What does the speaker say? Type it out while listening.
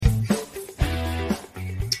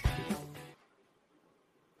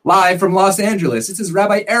Live from Los Angeles, this is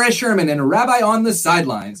Rabbi Era Sherman and Rabbi on the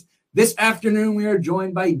Sidelines. This afternoon, we are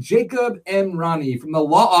joined by Jacob Emrani from the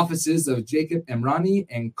law offices of Jacob Emrani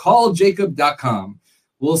and calljacob.com.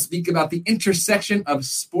 We'll speak about the intersection of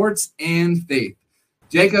sports and faith.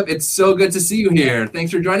 Jacob, it's so good to see you here.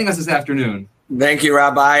 Thanks for joining us this afternoon. Thank you,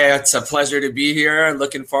 Rabbi. It's a pleasure to be here.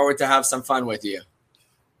 Looking forward to have some fun with you.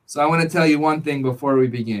 So I want to tell you one thing before we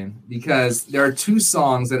begin, because there are two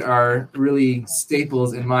songs that are really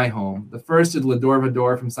staples in my home. The first is L'Ador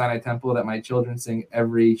Vador from Sinai Temple that my children sing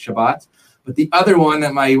every Shabbat. But the other one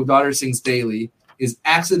that my daughter sings daily is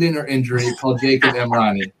Accident or Injury called Jacob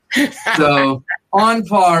Emrani. So on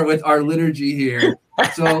par with our liturgy here.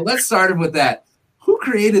 So let's start with that. Who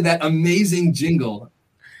created that amazing jingle?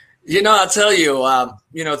 I'll tell you,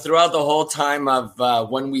 throughout the whole time of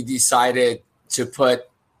when we decided to put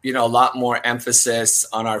a lot more emphasis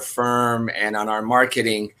on our firm and on our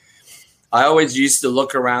marketing, I always used to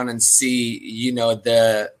look around and see,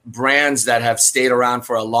 the brands that have stayed around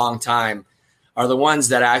for a long time are the ones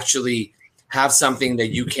that actually have something that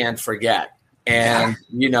you can't forget. And,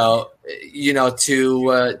 to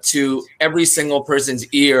every single person's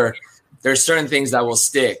ear, there's certain things that will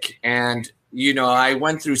stick. And, I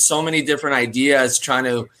went through so many different ideas trying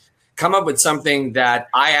to come up with something that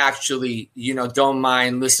I actually, don't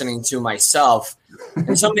mind listening to myself,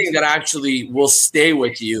 and something that actually will stay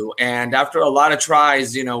with you. And after a lot of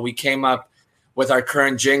tries, we came up with our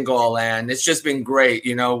current jingle, and it's just been great.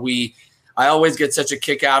 I always get such a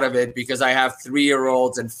kick out of it because I have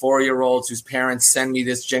 3-year-olds and 4-year-olds whose parents send me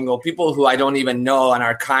this jingle, people who I don't even know and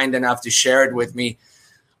are kind enough to share it with me,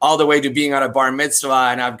 all the way to being on a bar mitzvah.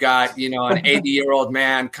 And I've got, an 80-year-old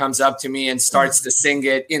man comes up to me and starts to sing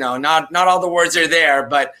it. Not all the words are there,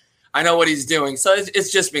 but I know what he's doing. So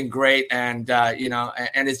it's just been great. And,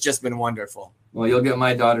 and it's just been wonderful. Well, you'll get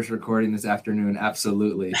my daughter's recording this afternoon.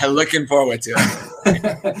 Absolutely. Looking forward to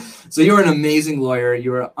it. So you're an amazing lawyer.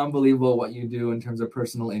 You're unbelievable what you do in terms of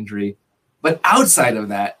personal injury. But outside of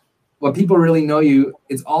that, what people really know you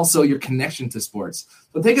is also your connection to sports.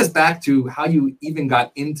 So take us back to how you even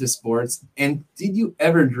got into sports. And did you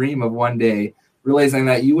ever dream of one day realizing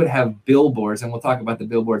that you would have billboards, and we'll talk about the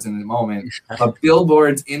billboards in a moment, but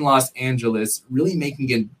billboards in Los Angeles really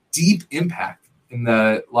making a deep impact in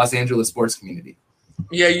the Los Angeles sports community?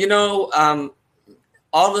 Yeah,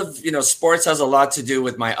 all of, sports has a lot to do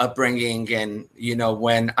with my upbringing. And,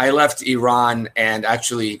 when I left Iran and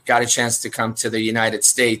actually got a chance to come to the United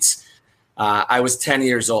States, I was 10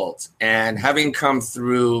 years old, and having come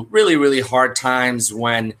through really, really hard times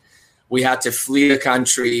when we had to flee the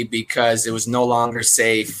country because it was no longer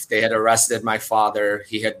safe. They had arrested my father.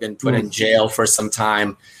 He had been put in jail for some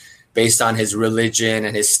time based on his religion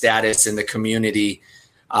and his status in the community.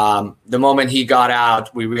 The moment he got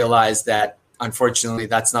out, we realized that, unfortunately,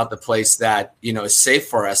 that's not the place that, is safe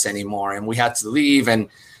for us anymore. And we had to leave. And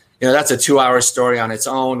that's a 2-hour story on its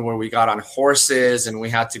own, where we got on horses and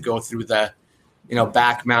we had to go through the,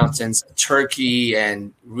 back mountains of Turkey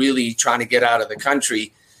and really trying to get out of the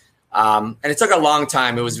country. And it took a long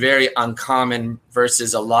time. It was very uncommon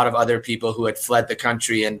versus a lot of other people who had fled the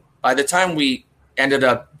country. And by the time we ended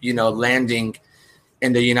up, landing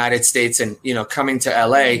in the United States and, coming to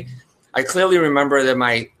LA, I clearly remember that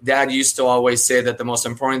my dad used to always say that the most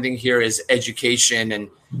important thing here is education. And,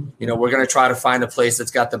 we're going to try to find a place that's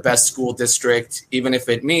got the best school district, even if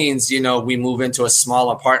it means, we move into a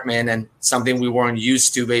small apartment and something we weren't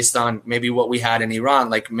used to based on maybe what we had in Iran,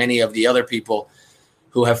 like many of the other people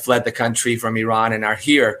who have fled the country from Iran and are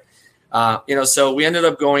here. So we ended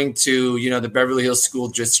up going to, the Beverly Hills School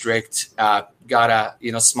District, got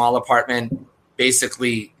a, small apartment,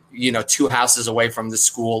 basically, 2 houses away from the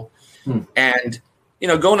school. And,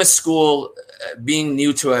 going to school, being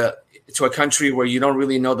new to a country where you don't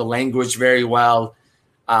really know the language very well,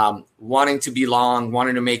 wanting to belong,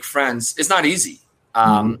 wanting to make friends is not easy.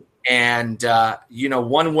 And,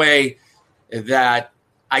 one way that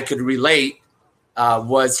I could relate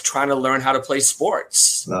was trying to learn how to play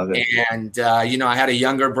sports. Love it. And, I had a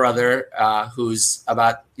younger brother who's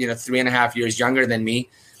about, 3.5 years younger than me.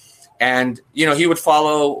 And, he would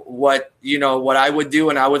follow what I would do,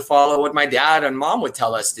 and I would follow what my dad and mom would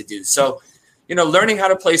tell us to do. So, learning how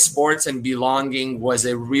to play sports and belonging was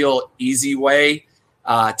a real easy way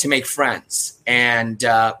to make friends, and,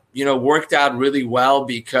 worked out really well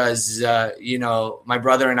because, my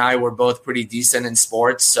brother and I were both pretty decent in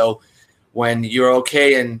sports. So when you're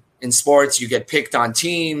okay in sports, you get picked on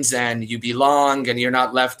teams and you belong and you're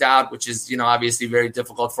not left out, which is, obviously very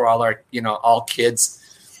difficult for all kids.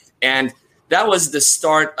 And that was the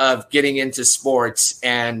start of getting into sports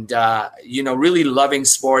and, really loving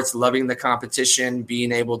sports, loving the competition,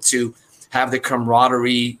 being able to have the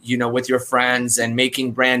camaraderie, with your friends and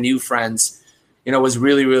making brand new friends, was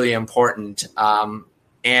really, really important.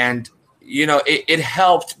 It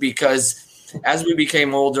helped because as we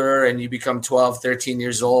became older and you become 12, 13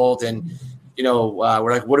 years old and,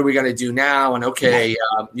 we're like, what are we going to do now? And okay,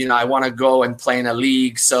 I want to go and play in a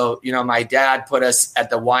league. So, my dad put us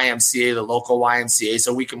at the YMCA, the local YMCA,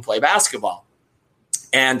 so we can play basketball.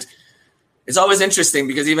 And it's always interesting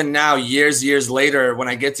because even now, years later, when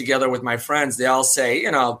I get together with my friends, they all say,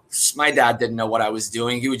 my dad didn't know what I was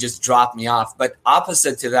doing. He would just drop me off. But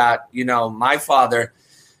opposite to that, my father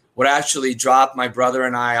would actually drop my brother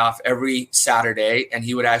and I off every Saturday, and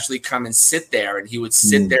he would actually come and sit there, and he would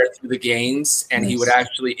sit there through the games, and he would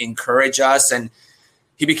actually encourage us. And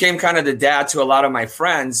he became kind of the dad to a lot of my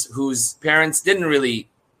friends whose parents didn't really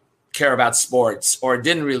care about sports or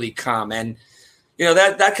didn't really come. And,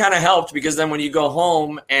 that kind of helped because then when you go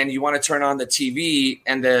home and you want to turn on the TV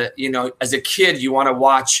and as a kid, you want to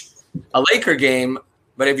watch a Laker game,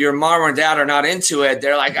 but if your mom or dad are not into it,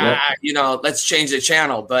 they're like, let's change the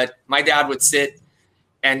channel. But my dad would sit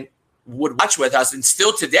and would watch with us. And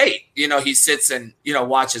still to date, he sits and,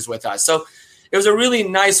 watches with us. So it was a really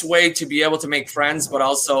nice way to be able to make friends, but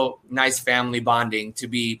also nice family bonding to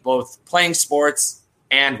be both playing sports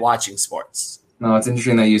and watching sports. No, it's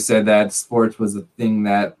interesting that you said that sports was the thing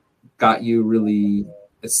that got you really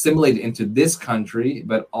assimilated into this country,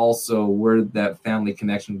 but also were that family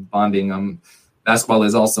connection bonding. Basketball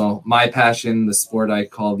is also my passion, the sport I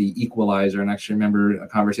call the equalizer. And I actually remember a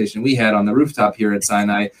conversation we had on the rooftop here at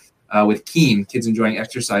Sinai with Keen, kids enjoying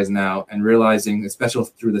exercise now, and realizing, especially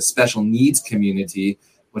through the special needs community,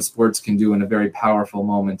 what sports can do in a very powerful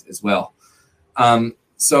moment as well.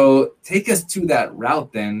 So take us to that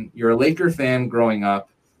route then. You're a Laker fan growing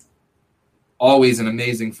up, always an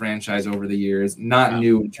amazing franchise over the years, not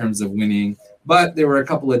new in terms of winning. But there were a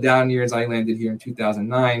couple of down years. I landed here in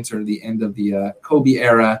 2009, sort of the end of the Kobe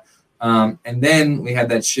era. And then we had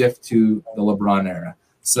that shift to the LeBron era.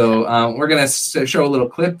 So we're going to show a little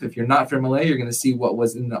clip. If you're not from LA, you're going to see what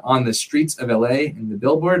was on the streets of LA in the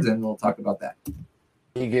billboards, and we'll talk about that.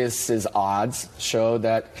 Vegas's odds show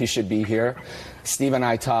that he should be here. Steve and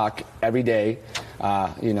I talk every day.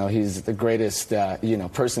 He's the greatest,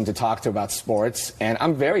 person to talk to about sports. And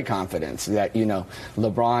I'm very confident that,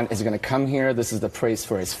 LeBron is going to come here. This is the place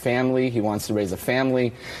for his family. He wants to raise a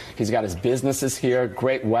family. He's got his businesses here,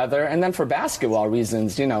 great weather. And then for basketball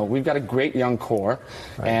reasons, we've got a great young core.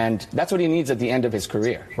 Right. And that's what he needs at the end of his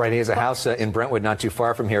career. Right. He has a house in Brentwood, not too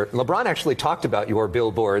far from here. LeBron actually talked about your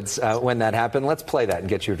billboards when that happened. Let's play that and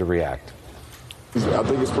get you to react. I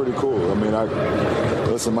think it's pretty cool. I mean,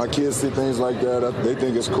 listen, my kids see things like that. They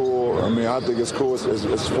think it's cool. I mean, I think it's cool.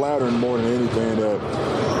 It's flattering more than anything that,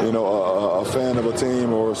 a fan of a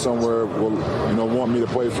team or somewhere will, want me to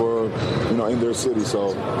play for, in their city. So,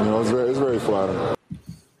 it's very flattering.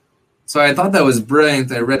 So I thought that was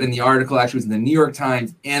brilliant. I read in the article, actually it was in the New York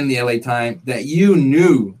Times and the LA Times, that you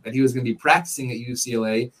knew that he was going to be practicing at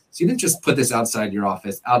UCLA. So you didn't just put this outside your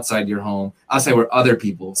office, outside your home, outside where other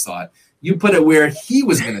people saw it. You put it where he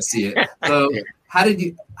was going to see it. So how did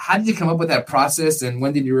you come up with that process, and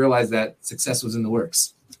when did you realize that success was in the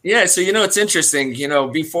works? Yeah, so it's interesting.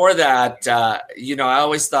 Before that, I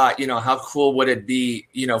always thought, how cool would it be,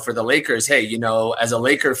 for the Lakers? Hey, as a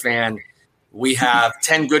Laker fan, we have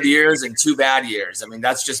 10 good years and 2 bad years. I mean,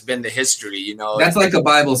 that's just been the history. That's like a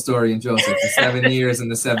Bible story in Joseph, the 7 years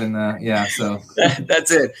and the 7. So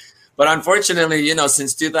that's it. But unfortunately,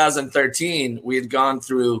 since 2013, we had gone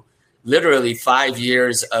through literally 5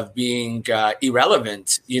 years of being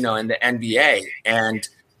irrelevant, in the NBA. And,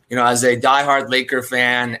 as a diehard Laker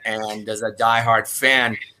fan and as a diehard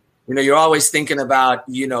fan, you're always thinking about,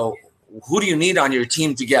 who do you need on your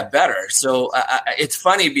team to get better? So it's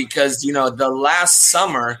funny because, the last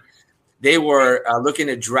summer they were looking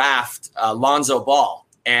to draft Lonzo Ball.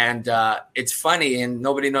 And it's funny, and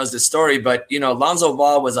nobody knows the story, but, Lonzo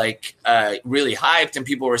Ball was like really hyped, and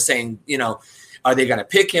people were saying, are they going to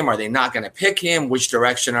pick him? Are they not going to pick him? Which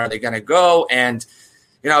direction are they going to go? And,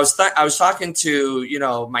 I was talking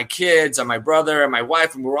to, my kids and my brother and my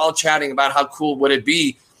wife, and we were all chatting about how cool would it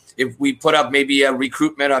be if we put up maybe a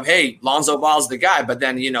recruitment of, hey, Lonzo Ball's the guy. But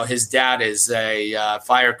then, his dad is a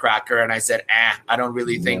firecracker. And I said, I don't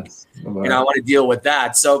really think, I want to deal with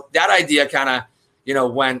that. So that idea kind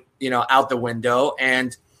of, went, out the window.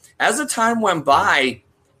 And as the time went by,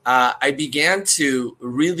 I began to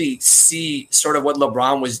really see sort of what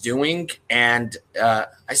LeBron was doing. And I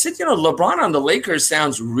said, LeBron on the Lakers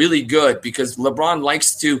sounds really good because LeBron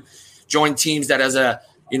likes to join teams that has a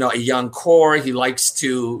young core. He likes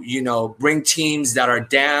to, bring teams that are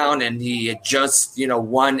down, and he had just,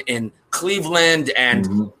 won in Cleveland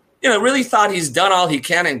and, really thought he's done all he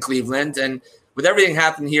can in Cleveland. And with everything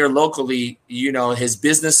happening here locally, his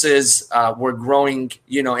businesses were growing,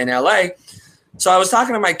 in LA. So I was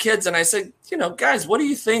talking to my kids and I said, guys, what do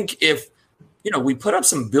you think if, we put up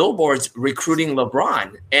some billboards recruiting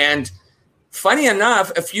LeBron? And funny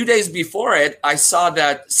enough, a few days before it, I saw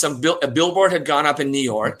that a billboard had gone up in New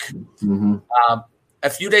York. A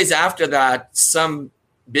few days after that, some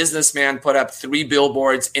businessman put up 3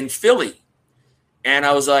 billboards in Philly. And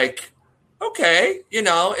I was like, okay,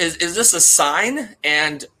 is this a sign?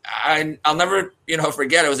 And I'll never,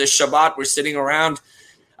 forget. It was a Shabbat. We're sitting around.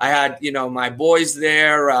 I had, my boys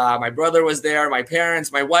there. My brother was there, my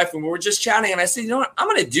parents, my wife, and we were just chatting. And I said, what? I'm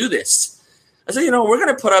going to do this. I said, we're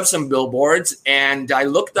going to put up some billboards. And I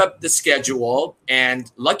looked up the schedule.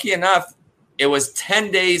 And lucky enough, it was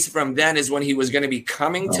 10 days from then is when he was going to be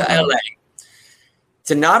coming to LA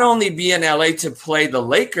to not only be in LA to play the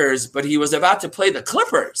Lakers, but he was about to play the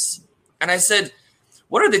Clippers. And I said,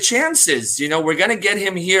 what are the chances? We're going to get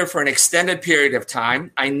him here for an extended period of time.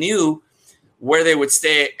 I knew where they would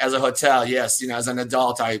stay as a hotel. Yes, as an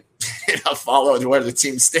adult, I followed where the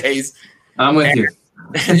team stays. I'm with you.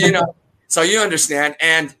 So you understand.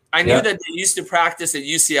 And I knew that they used to practice at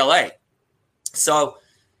UCLA. So,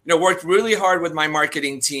 worked really hard with my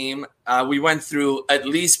marketing team. We went through at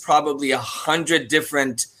least probably 100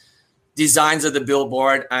 different designs of the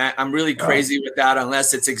billboard. I'm really crazy with that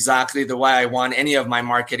unless it's exactly the way I want any of my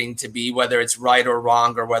marketing to be, whether it's right or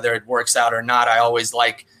wrong or whether it works out or not. I always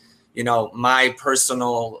like, my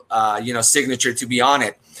personal, signature to be on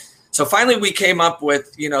it. So finally we came up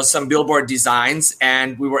with, some billboard designs,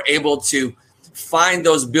 and we were able to find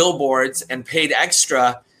those billboards and paid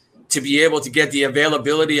extra to be able to get the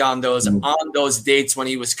availability on those dates when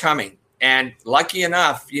he was coming. And lucky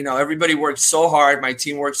enough, everybody worked so hard. My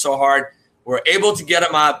team worked so hard. We're able to get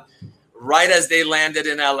him up right as they landed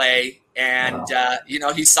in LA. And,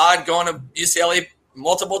 he saw it going to UCLA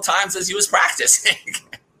multiple times as he was practicing.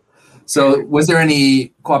 So was there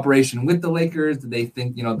any cooperation with the Lakers? Did they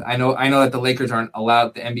think, I know that the Lakers aren't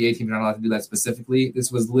allowed, the NBA teams aren't allowed to do that specifically.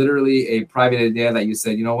 This was literally a private idea that you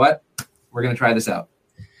said, you know what, we're going to try this out.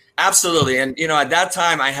 Absolutely. And, at that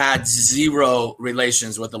time I had zero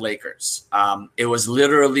relations with the Lakers. It was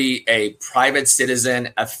literally a private citizen,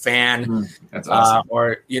 a fan, That's awesome.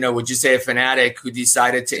 Or, would you say a fanatic who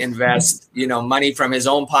decided to invest, money from his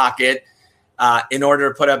own pocket in order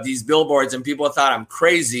to put up these billboards. And people thought I'm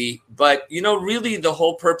crazy. But, really the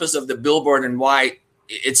whole purpose of the billboard and why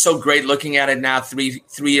it's so great looking at it now, three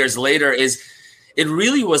years later, is it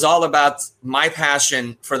really was all about my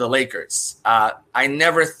passion for the Lakers. I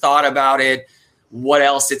never thought about it, what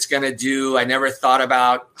else it's going to do. I never thought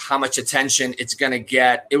about how much attention it's going to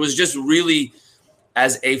get. It was just really,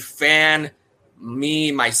 as a fan,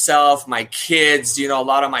 me, myself, my kids, a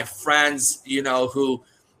lot of my friends, who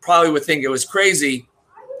probably would think it was crazy.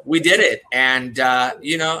 We did it. And,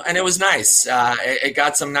 and it was nice. It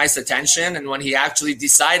got some nice attention. And when he actually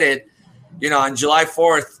decided, on July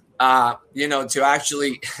 4th, to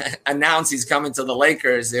actually announce he's coming to the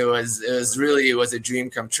Lakers, it was a dream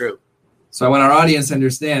come true. So I want our audience to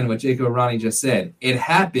understand what Jacob Rani just said. It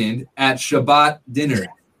happened at Shabbat dinner.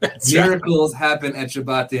 Miracles happen at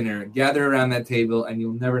Shabbat dinner. Gather around that table, and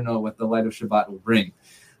you'll never know what the light of Shabbat will bring.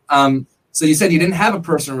 So you said you didn't have a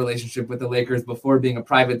personal relationship with the Lakers before being a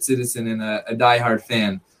private citizen and a diehard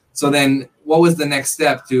fan. So then what was the next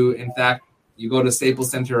step to, in fact, you go to Staples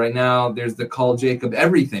Center right now, there's the Call Jacob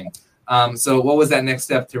everything. So what was that next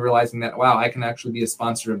step to realizing that, wow, I can actually be a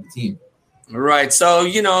sponsor of the team? Right. So,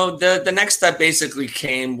 the next step basically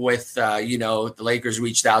came with, the Lakers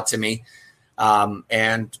reached out to me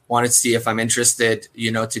and wanted to see if I'm interested,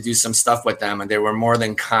 to do some stuff with them. And they were more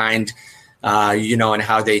than kind, and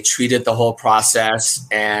how they treated the whole process.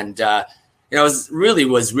 And, it was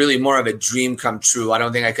really more of a dream come true. I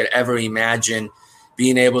don't think I could ever imagine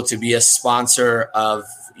being able to be a sponsor of,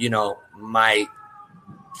 my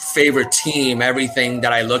favorite team, everything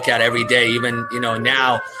that I look at every day, even,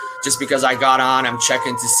 now, just because I got on, I'm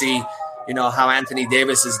checking to see, how Anthony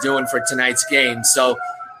Davis is doing for tonight's game. So,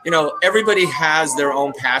 everybody has their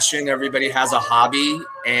own passion. Everybody has a hobby.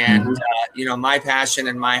 And, my passion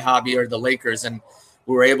and my hobby are the Lakers. And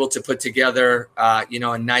we were able to put together, a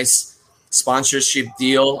nice sponsorship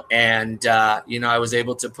deal. And, I was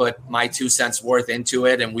able to put my 2 cents worth into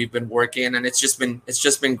it. And we've been working, and it's just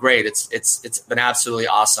been great. It's been absolutely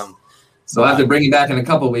awesome. So I'll have to bring you back in a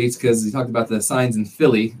couple of weeks because you talked about the signs in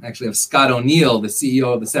Philly. I actually have Scott O'Neill, the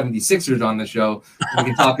CEO of the 76ers, on the show. We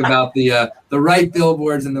can talk about the right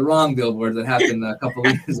billboards and the wrong billboards that happened a couple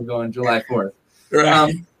of years ago on July 4th.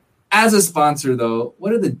 Right. As a sponsor, though,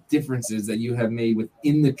 what are the differences that you have made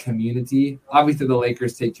within the community? Obviously, the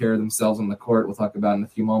Lakers take care of themselves on the court. We'll talk about in a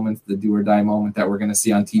few moments the do or die moment that we're going to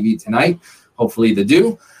see on TV tonight. Hopefully, the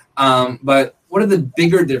do. But what are the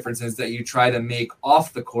bigger differences that you try to make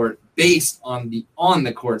off the court based on the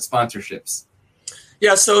on-the-court sponsorships?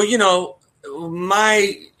 Yeah, so,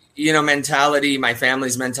 my, mentality, my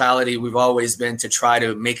family's mentality, we've always been to try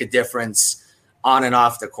to make a difference on and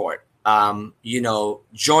off the court.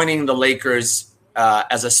 Joining the Lakers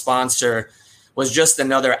as a sponsor was just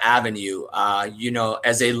another avenue.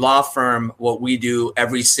 As a law firm, what we do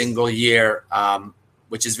every single year,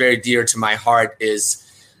 which is very dear to my heart, is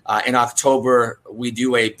in October, we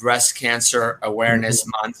do a breast cancer awareness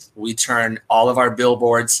month. We turn all of our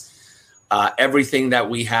billboards, everything that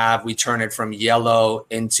we have, we turn it from yellow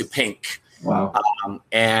into pink. Wow.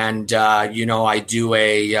 I do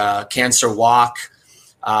a cancer walk.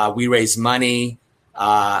 We raise money.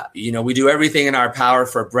 We do everything in our power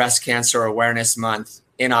for Breast Cancer Awareness Month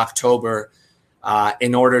in October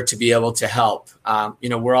in order to be able to help.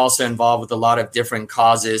 We're also involved with a lot of different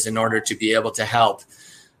causes in order to be able to help.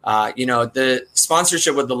 The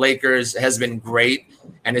sponsorship with the Lakers has been great,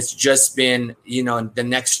 and it's just been, the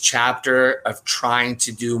next chapter of trying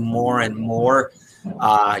to do more and more,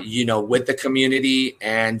 with the community.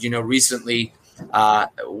 And, recently,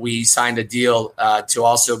 we signed a deal to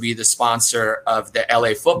also be the sponsor of the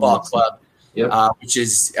LA Football Club, which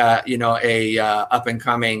is, a up and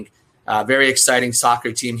coming, very exciting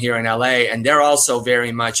soccer team here in LA. And they're also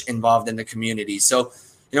very much involved in the community. So,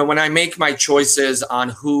 when I make my choices on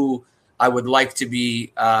who I would like to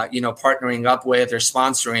be, partnering up with or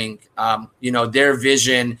sponsoring, their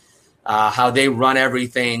vision, how they run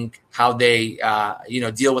everything, how they,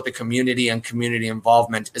 deal with the community and community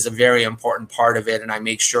involvement is a very important part of it. And I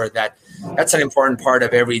make sure that that's an important part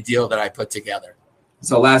of every deal that I put together.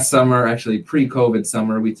 So last summer, actually pre-COVID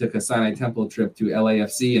summer, we took a Sinai Temple trip to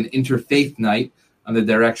LAFC, an interfaith night under the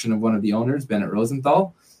direction of one of the owners, Bennett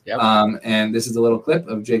Rosenthal. Yep. And this is a little clip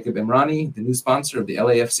of Jacob Emrani, the new sponsor of the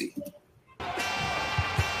LAFC.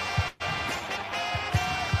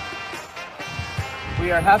 We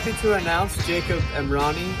are happy to announce Jacob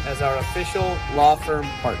Emrani as our official law firm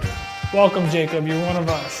partner. Welcome, Jacob. You're one of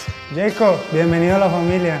us. Jacob, bienvenido a la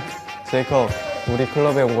familia. Jacob, 우리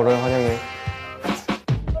클럽에 온 거를 환영해.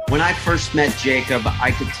 When I first met Jacob, I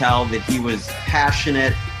could tell that he was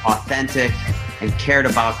passionate, authentic, and cared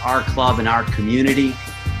about our club and our community.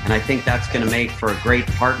 And I think that's going to make for a great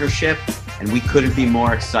partnership. And we couldn't be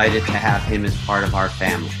more excited to have him as part of our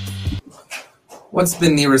family. What's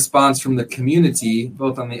been the response from the community,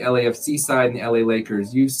 both on the LAFC side and the LA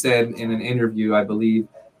Lakers? You said in an interview, I believe,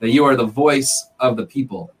 that you are the voice of the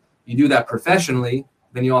people. You do that professionally,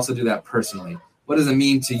 then you also do that personally. What does it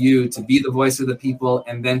mean to you to be the voice of the people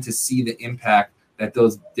and then to see the impact that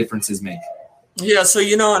those differences make? Yeah, so,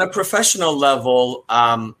 on a professional level,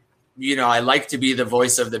 I like to be the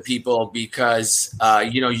voice of the people because,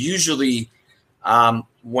 usually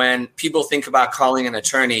when people think about calling an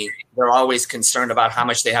attorney, they're always concerned about how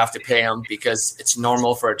much they have to pay them because it's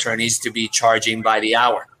normal for attorneys to be charging by the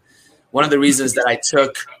hour. One of the reasons that I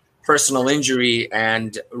took personal injury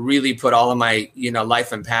and really put all of my,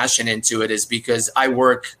 life and passion into it is because I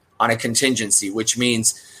work on a contingency, which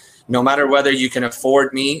means no matter whether you can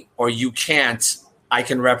afford me or you can't, I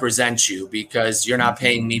can represent you because you're not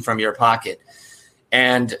paying me from your pocket.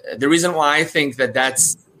 And the reason why I think that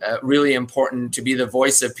that's really important to be the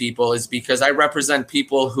voice of people is because I represent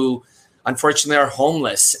people who unfortunately are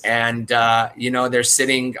homeless and, they're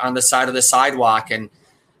sitting on the side of the sidewalk, and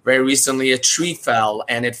very recently a tree fell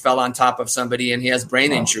and it fell on top of somebody and he has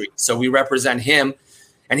brain injury. So we represent him,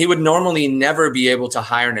 and he would normally never be able to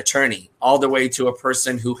hire an attorney, all the way to a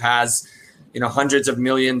person who has, hundreds of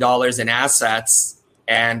 $millions in assets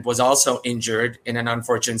and was also injured in an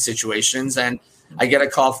unfortunate situations. And I get a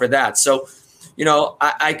call for that. So,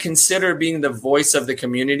 I consider being the voice of the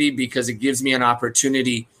community because it gives me an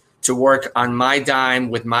opportunity to work on my dime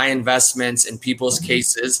with my investments in people's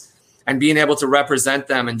cases and being able to represent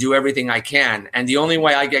them and do everything I can. And the only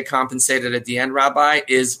way I get compensated at the end, Rabbi,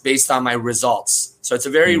 is based on my results. So it's a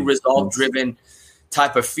very result-driven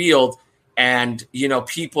type of field. And,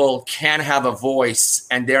 people can have a voice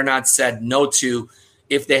and they're not said no to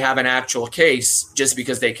if they have an actual case just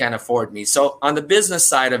because they can't afford me. So on the business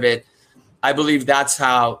side of it, I believe that's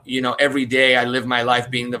how, every day I live my life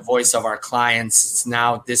being the voice of our clients. It's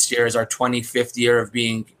now, this year is our 25th year of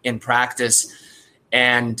being in practice.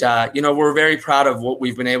 And, we're very proud of what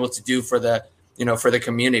we've been able to do for the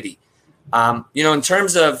community. In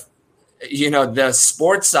terms of, the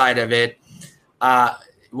sports side of it,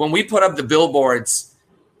 when we put up the billboards,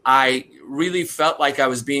 I really felt like I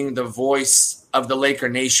was being the voice of the Laker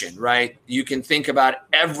Nation, right? You can think about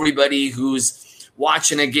everybody who's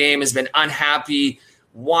watching a game has been unhappy,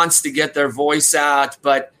 wants to get their voice out,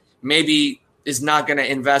 but maybe is not going to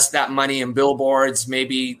invest that money in billboards,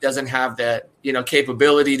 maybe doesn't have the,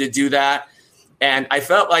 capability to do that. And I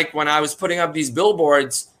felt like when I was putting up these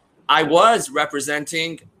billboards, I was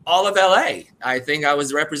representing all of LA. I think I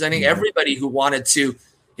was representing everybody who wanted to,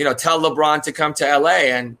 tell LeBron to come to LA.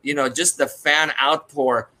 And, just the fan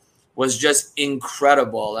outpour was just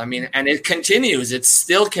incredible. I mean, and it continues. It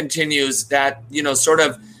still continues that,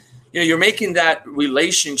 you're making that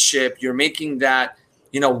relationship. You're making that,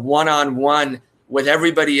 one-on-one with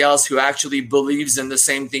everybody else who actually believes in the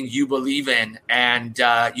same thing you believe in. And,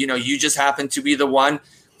 you just happen to be the one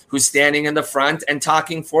who's standing in the front and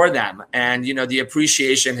talking for them. And, the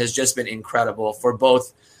appreciation has just been incredible for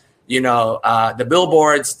both, the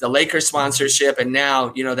billboards, the Lakers sponsorship, and now,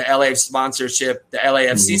 the LA sponsorship, the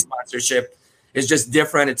LAFC sponsorship is just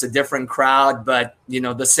different. It's a different crowd, but,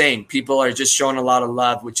 the same. People are just showing a lot of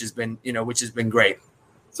love, which has been great.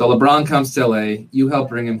 So LeBron comes to LA, you help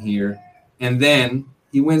bring him here, and then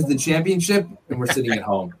he wins the championship, and we're sitting at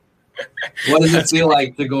home. What does it feel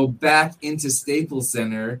like to go back into Staples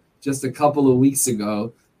Center just a couple of weeks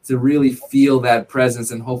ago to really feel that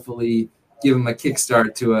presence and hopefully give him a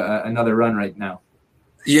kickstart to another run right now?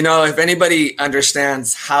 If anybody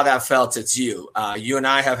understands how that felt, it's you. You and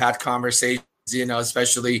I have had conversations,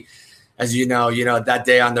 especially as that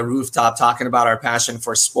day on the rooftop talking about our passion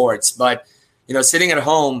for sports. But, sitting at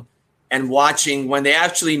home and watching when they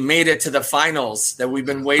actually made it to the finals that we've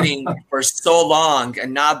been waiting for so long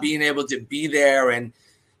and not being able to be there and,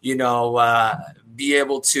 be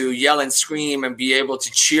able to yell and scream and be able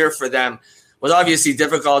to cheer for them was obviously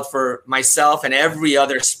difficult for myself and every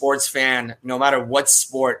other sports fan, no matter what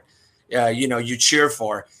sport, you cheer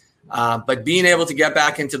for. But being able to get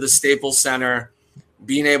back into the Staples Center,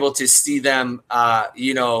 being able to see them,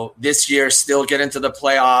 this year still get into the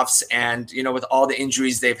playoffs and, with all the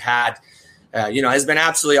injuries they've had, has been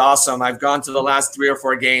absolutely awesome. I've gone to the last 3 or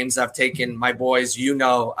 4 games. I've taken my boys,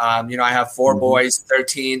 I have 4 boys,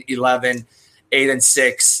 13, 11, 8, and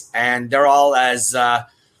 6, and they're all as,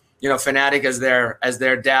 fanatic as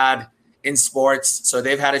their dad in sports. So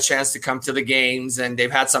they've had a chance to come to the games and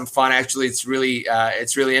they've had some fun. Actually, it's really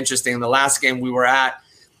interesting. The last game we were at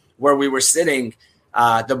where we were sitting,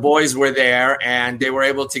 the boys were there and they were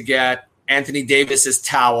able to get Anthony Davis's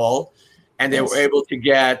towel and they were able to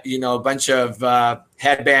get, a bunch of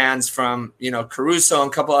headbands from, Caruso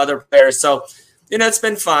and a couple other players. So, it's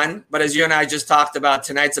been fun. But as you and I just talked about,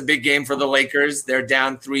 tonight's a big game for the Lakers. They're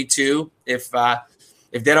down 3-2. If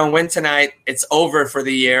they don't win tonight, it's over for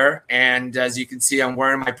the year. And as you can see, I'm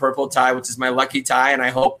wearing my purple tie, which is my lucky tie. And I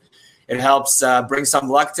hope it helps bring some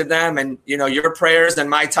luck to them and, your prayers and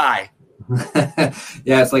my tie.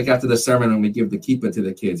 Yeah, it's like after the sermon when we give the kippah to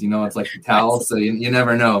the kids. It's like the towel, so you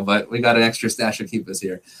never know. But we got an extra stash of kippahs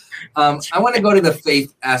here. I want to go to the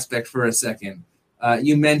faith aspect for a second.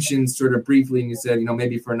 You mentioned sort of briefly, and you said,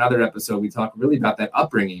 maybe for another episode, we talk really about that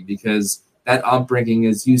upbringing because that upbringing,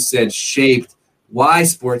 as you said, shaped why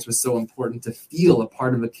sports was so important to feel a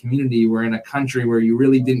part of a community. We're in a country where you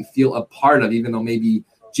really didn't feel a part of, even though maybe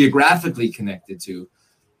geographically connected to.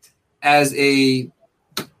 As a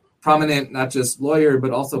prominent, not just lawyer,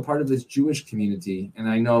 but also part of this Jewish community, and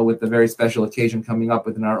I know with the very special occasion coming up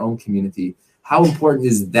within our own community, how important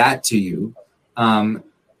is that to you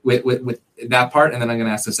with that part? And then I'm going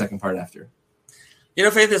to ask the second part after.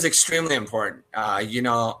 Faith is extremely important.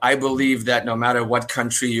 I believe that no matter what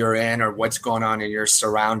country you're in or what's going on in your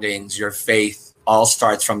surroundings, your faith all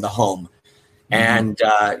starts from the home. And,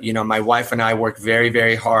 my wife and I work very,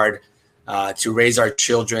 very hard to raise our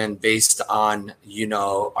children based on,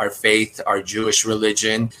 our faith, our Jewish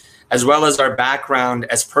religion, as well as our background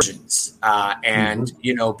as Persians.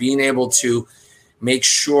 Being able to make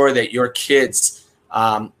sure that your kids,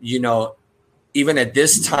 even at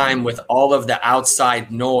this time with all of the outside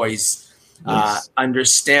noise,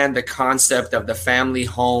 understand the concept of the family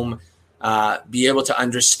home, be able to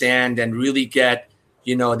understand and really get,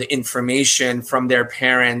 the information from their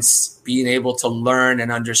parents, being able to learn and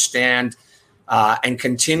understand and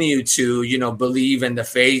continue to, believe in the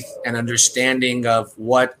faith and understanding of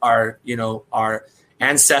what our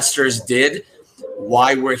ancestors did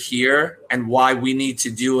why we're here and why we need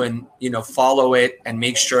to do and, follow it and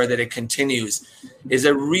make sure that it continues is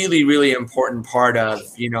a really, really important part of,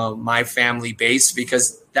 my family base,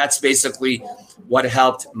 because that's basically what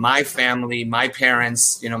helped my family, my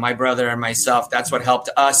parents, my brother and myself. That's what helped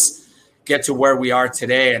us get to where we are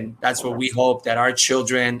today. And that's what we hope that our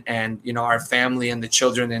children and, our family and the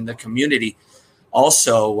children in the community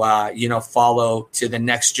also, follow to the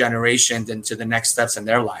next generation and to the next steps in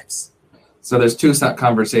their lives. So there's two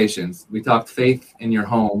conversations. We talked faith in your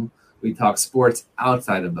home. We talked sports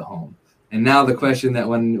outside of the home. And now the question that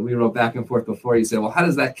when we wrote back and forth before, you said, well, how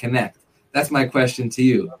does that connect? That's my question to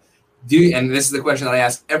you. And this is the question that I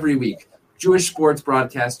ask every week. Jewish sports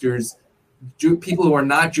broadcasters, people who are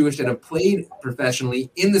not Jewish that have played professionally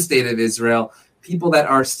in the state of Israel, people that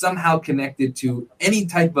are somehow connected to any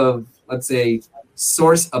type of, let's say,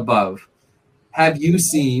 source above. Have you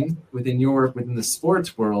seen within your work, within the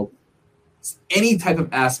sports world, any type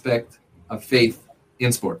of aspect of faith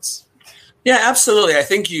in sports? Yeah, absolutely. I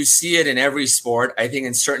think you see it in every sport. I think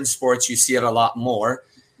in certain sports you see it a lot more.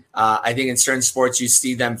 I think in certain sports you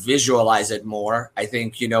see them visualize it more. I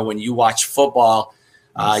think, when you watch football,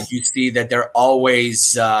 you see that they're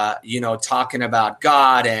always, talking about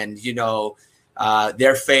God and,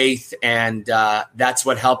 their faith. And that's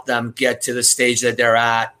what helped them get to the stage that they're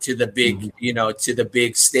at, to the big, to the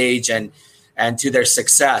big stage and to their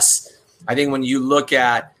success. I think when you look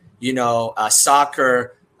at,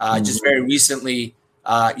 soccer, just very recently,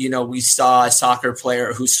 we saw a soccer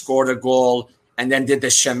player who scored a goal and then did the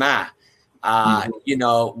Shema,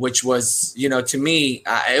 which was, to me,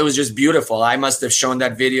 it was just beautiful. I must have shown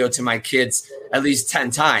that video to my kids at least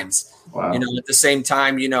 10 times. Wow. At the same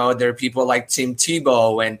time, there are people like Tim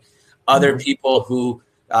Tebow and other people who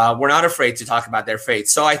were not afraid to talk about their faith.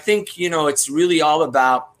 So I think, it's really all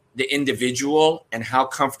about the individual and how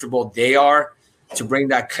comfortable they are to bring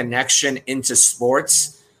that connection into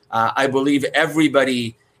sports. I believe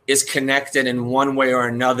everybody is connected in one way or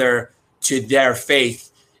another to their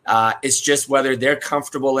faith. It's just whether they're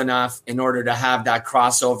comfortable enough in order to have that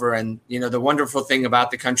crossover. And, the wonderful thing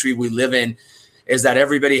about the country we live in is that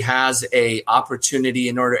everybody has a opportunity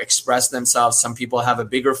in order to express themselves. Some people have a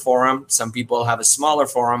bigger forum. Some people have a smaller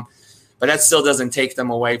forum. But that still doesn't take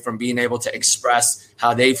them away from being able to express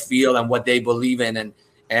how they feel and what they believe in. And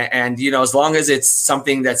as long as it's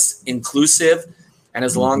something that's inclusive and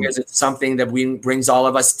as long as it's something that brings all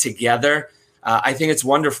of us together, I think it's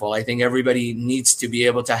wonderful. I think everybody needs to be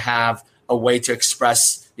able to have a way to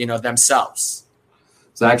express, themselves.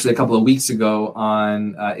 So actually a couple of weeks ago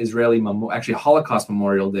on Holocaust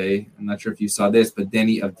Memorial Day, I'm not sure if you saw this, but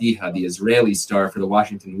Deni Avdija, the Israeli star for the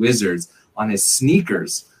Washington Wizards, on his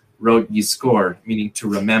sneakers wrote Yizkor, meaning to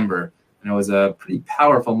remember. And it was a pretty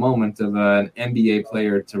powerful moment of an NBA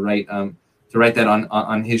player to write that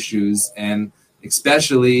on his shoes. And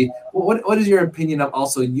especially, what is your opinion of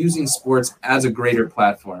also using sports as a greater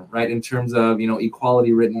platform, right? In terms of,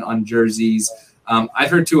 equality written on jerseys.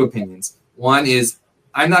 I've heard two opinions. One is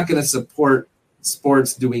I'm not going to support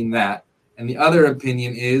sports doing that. And the other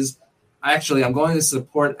opinion is actually I'm going to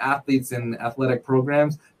support athletes in athletic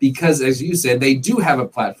programs because, as you said, they do have a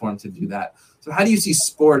platform to do that. So how do you see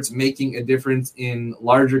sports making a difference in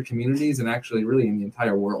larger communities and actually really in the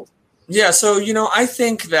entire world? Yeah, so, I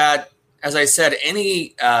think that, as I said,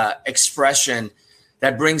 any expression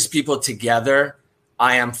that brings people together,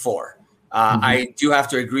 I am for. I do have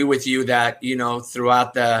to agree with you that,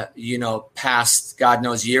 throughout the, past, God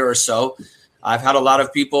knows, year or so, I've had a lot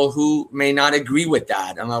of people who may not agree with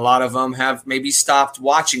that. And a lot of them have maybe stopped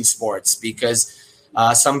watching sports because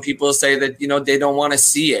some people say that, they don't want to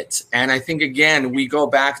see it. And I think, again, we go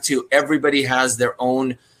back to everybody has their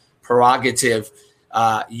own prerogative,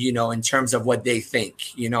 in terms of what they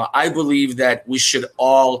think. I believe that we should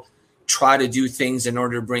all try to do things in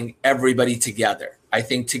order to bring everybody together. I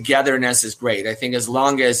think togetherness is great. I think as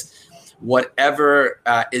long as whatever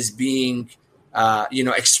is being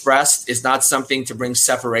expressed is not something to bring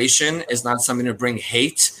separation, is not something to bring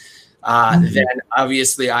hate, then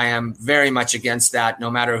obviously I am very much against that, no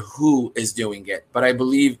matter who is doing it. But I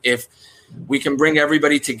believe if we can bring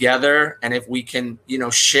everybody together and if we can,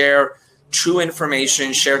 share true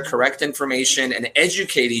information, share correct information, and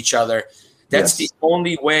educate each other, that's the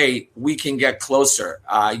only way we can get closer.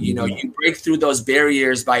 You break through those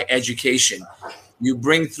barriers by education. You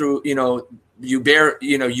bring through, you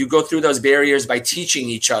go through those barriers by teaching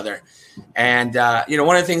each other. And,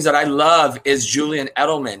 one of the things that I love is Julian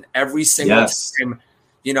Edelman. Every single time,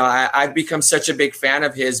 I've become such a big fan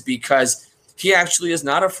of his because he actually is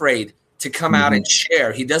not afraid to come out and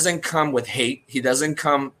share. He doesn't come with hate. He doesn't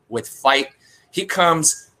come with fight. He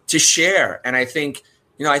comes to share. And I think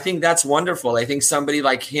that's wonderful. I think somebody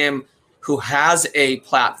like him who has a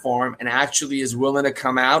platform and actually is willing to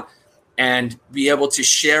come out and be able to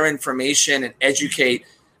share information and educate,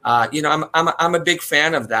 I'm a big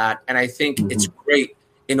fan of that. And I think it's great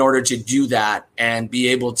in order to do that and be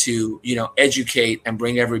able to, educate and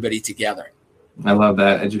bring everybody together. I love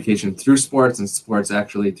that. Education through sports and sports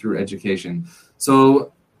actually through education.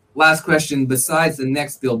 So last question, besides the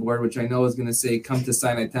next billboard, which I know is going to say, come to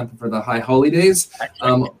Sinai Temple for the High Holy Days,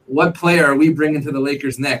 what player are we bringing to the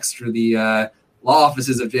Lakers next for the law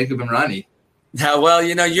offices of Jacob Emrani? Yeah, well,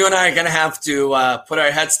 you and I are going to have to put our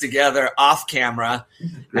heads together off camera.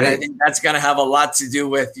 Great. And I think that's going to have a lot to do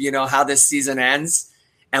with, how this season ends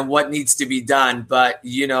and what needs to be done. But,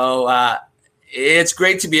 it's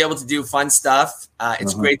great to be able to do fun stuff.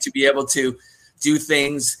 It's great to be able to do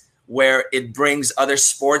things where it brings other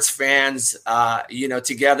sports fans,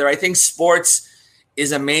 together. I think sports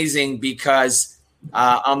is amazing because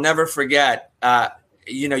I'll never forget,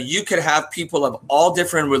 you could have people of all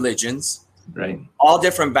different religions, right, all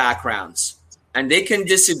different backgrounds, and they can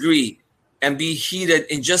disagree and be heated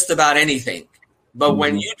in just about anything. But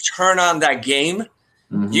when you turn on that game,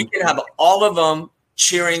 you can have all of them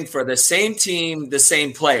cheering for the same team, the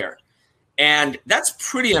same player. And that's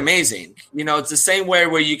pretty amazing. It's the same way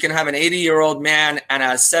where you can have an 80-year-old man and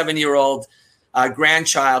a 7-year-old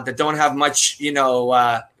grandchild that don't have much,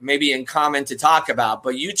 maybe in common to talk about.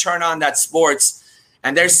 But you turn on that sports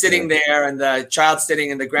and they're sitting there and the child's sitting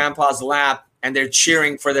in the grandpa's lap and they're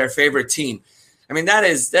cheering for their favorite team. I mean, that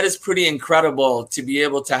is pretty incredible to be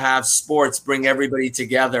able to have sports bring everybody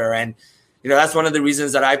together. And, that's one of the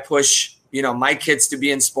reasons that I push my kids to be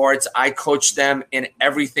in sports. I coach them in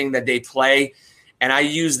everything that they play. And I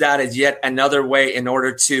use that as yet another way in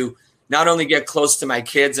order to not only get close to my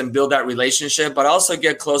kids and build that relationship, but also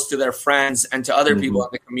get close to their friends and to other people in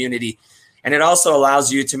the community. And it also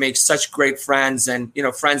allows you to make such great friends and,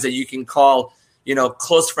 friends that you can call,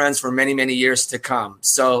 close friends for many, many years to come.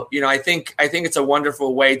 So, I think it's a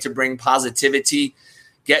wonderful way to bring positivity,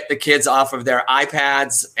 get the kids off of their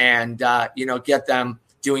iPads and, get them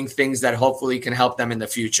doing things that hopefully can help them in the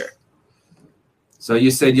future. So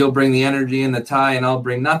you said you'll bring the energy and the tie, and I'll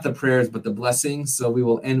bring not the prayers, but the blessings. So we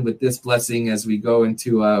will end with this blessing as we go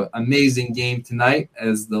into an amazing game tonight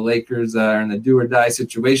as the Lakers are in a do-or-die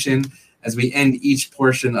situation. As we end each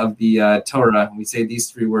portion of the Torah, we say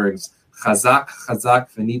these three words, Chazak,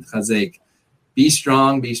 Chazak, V'nit Chazek. Be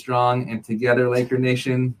strong, and together, Laker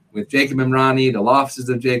Nation, with Jacob Emrani, the law offices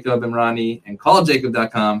of Jacob Emrani, and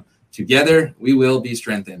calljacob.com, together we will be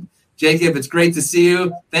strengthened. Jacob, it's great to see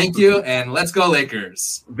you. Thank you, and let's go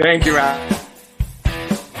Lakers. Thank you, Ralph.